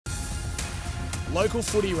Local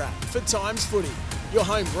Footy Wrap for Times Footy, your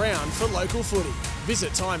home ground for local footy.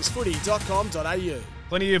 Visit timesfooty.com.au.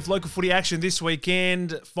 Plenty of local footy action this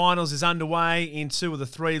weekend. Finals is underway in 2 of the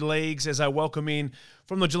 3 leagues as I welcome in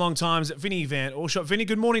from the Geelong Times, Vinny Van Alshot. Vinny,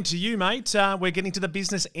 good morning to you, mate. We're getting to the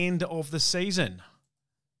business end of the season.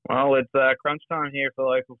 Well, it's crunch time here for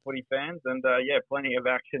local footy fans and, plenty of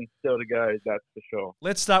action still to go, that's for sure.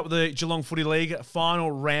 Let's start with the Geelong Footy League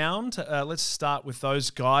final round. Let's start with those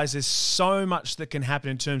guys. There's so much that can happen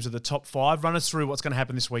in terms of the top 5. Run us through what's going to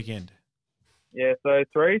happen this weekend. Yeah, so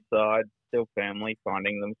 3 sides, still family,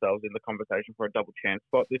 finding themselves in the conversation for a double chance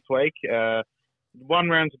spot this week. 1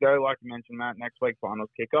 round to go, like you mentioned, Matt. Next week, finals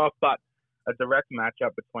kick off, but a direct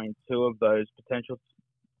matchup between 2 of those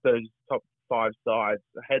top 5 sides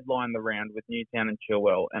headline the round with Newtown and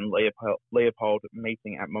Chilwell and Leopold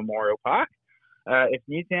meeting at Memorial Park. If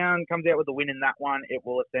Newtown comes out with a win in that one, it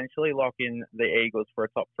will essentially lock in the Eagles for a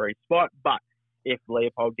top 3 spot. But if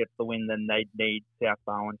Leopold gets the win, then they'd need South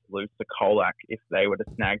Barwon to lose to Colac if they were to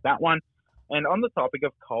snag that one. And on the topic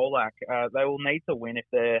of Colac, they will need to win if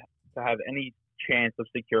they're to have any chance of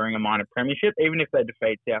securing a minor premiership. Even if they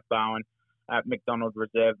defeat South Barwon at McDonald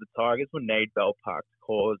Reserve, the Tigers would need Bell Park to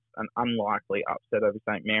cause an unlikely upset over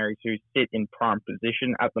St Mary's, who sit in prime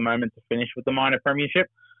position at the moment to finish with the minor premiership.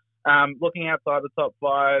 Looking outside the top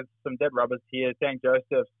 5, some dead rubbers here. St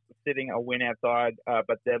Joseph's sitting a win outside,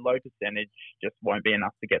 but their low percentage just won't be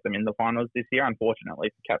enough to get them in the finals this year, unfortunately,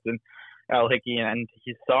 for Captain Al Hickey and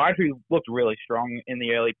his side, who looked really strong in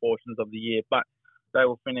the early portions of the year. But they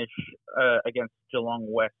will finish against Geelong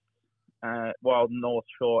West, while North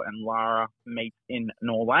Shore and Lara meet in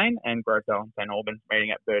Norlane, and Grovedale and St Albans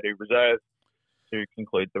meeting at Purdue Reserve to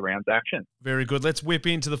conclude the round's action. Very good. Let's whip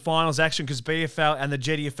into the finals action because BFL and the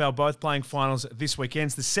GDFL both playing finals this weekend.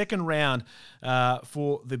 It's the second round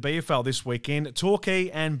for the BFL this weekend. Torquay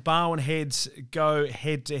and Barwon Heads go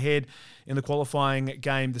head-to-head in the qualifying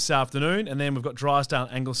game this afternoon, and then we've got Drysdale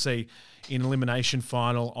and Anglesea in elimination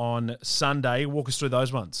final on Sunday. Walk us through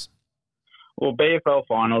those ones. Well, BFL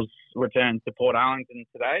finals return to Port Arlington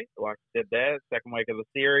today, like I said there, second week of the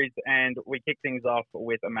series, and we kick things off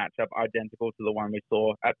with a matchup identical to the one we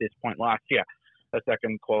saw at this point last year, a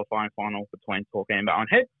second qualifying final between Torquay and Barwon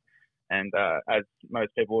Heads. And as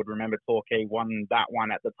most people would remember, Torquay won that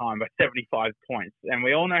one at the time by 75 points. And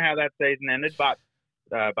we all know how that season ended, but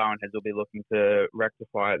Barwon Heads will be looking to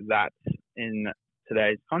rectify that in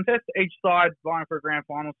today's contest. Each side vying for a grand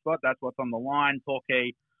final spot, that's what's on the line.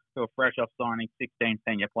 Torquay, who are fresh off signing 16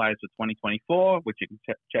 senior players for 2024, which you can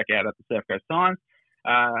check out at the Surf Coast Times,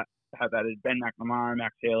 have added Ben McNamara,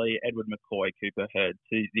 Max Healy, Edward McCoy, Cooper Hurd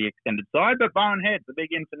to the extended side. But Barwon Heads, a big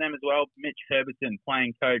in for them as well. Mitch Herberton,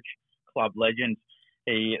 playing coach, club legend.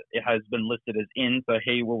 He has been listed as in, so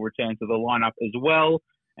he will return to the lineup as well.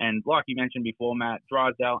 And like you mentioned before, Matt,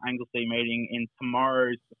 Drysdale, Anglesea meeting in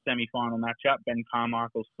tomorrow's semi-final matchup. Ben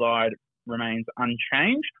Carmichael's side remains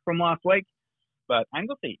unchanged from last week, but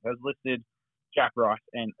Anglesea has listed Jack Rice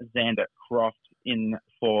and Xander Croft in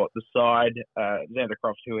for the side. Xander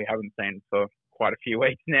Croft, who we haven't seen for quite a few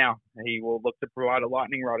weeks now. He will look to provide a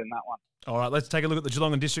lightning rod in that one. All right, let's take a look at the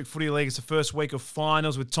Geelong and District Footy League. It's the first week of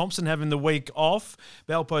finals with Thompson having the week off.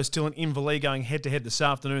 Belpo still in Inverleigh going head-to-head this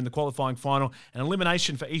afternoon, the qualifying final, and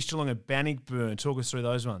elimination for East Geelong and Bannockburn. Talk us through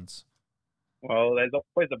those ones. Well, there's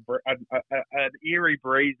always an eerie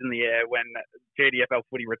breeze in the air when GDFL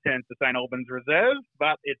footy returns to St Albans Reserve,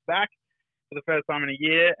 but it's back for the first time in a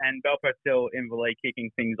year, and Belpo still Inverleigh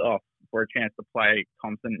kicking things off for a chance to play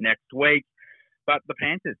Thompson next week. But the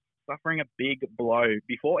Panthers suffering a big blow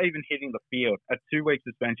before even hitting the field. A 2-week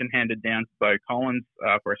suspension handed down to Beau Collins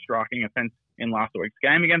for a striking offence in last week's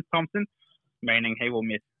game against Thompson, meaning he will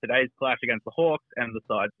miss today's clash against the Hawks and the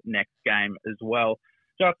side's next game as well.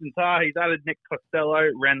 Justin Tarr, he's added Nick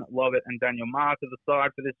Costello, Ren Lovett and Daniel Marr to the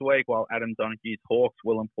side for this week, while Adam Donohue's Hawks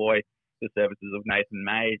will employ the services of Nathan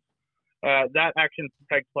Mays. That action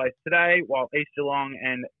takes place today, while East Geelong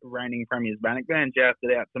and reigning premiers Bannockburn joust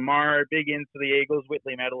it out tomorrow. Big in for the Eagles.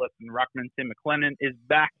 Whitley medalist and ruckman Tim McLennan is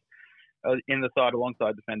back in the side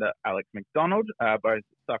alongside defender Alex McDonald, both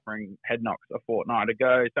suffering head knocks a fortnight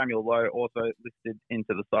ago. Samuel Lowe also listed into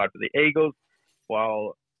the side for the Eagles,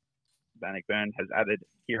 while Bannockburn has added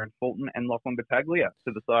Kieran Fulton and Lachlan Battaglia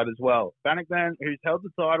to the side as well. Bannockburn, who's held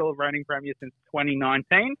the title of reigning premier since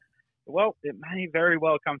 2019, well, it may very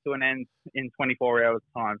well come to an end in 24 hours'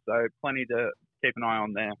 time, so plenty to keep an eye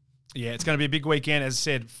on there. Yeah, it's going to be a big weekend. As I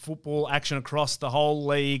said, football action across the whole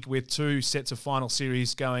league with 2 sets of final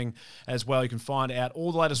series going as well. You can find out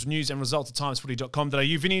all the latest news and results at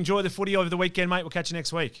timesfooty.com.au. Vinny, enjoy the footy over the weekend, mate. We'll catch you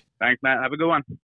next week. Thanks, Matt. Have a good one.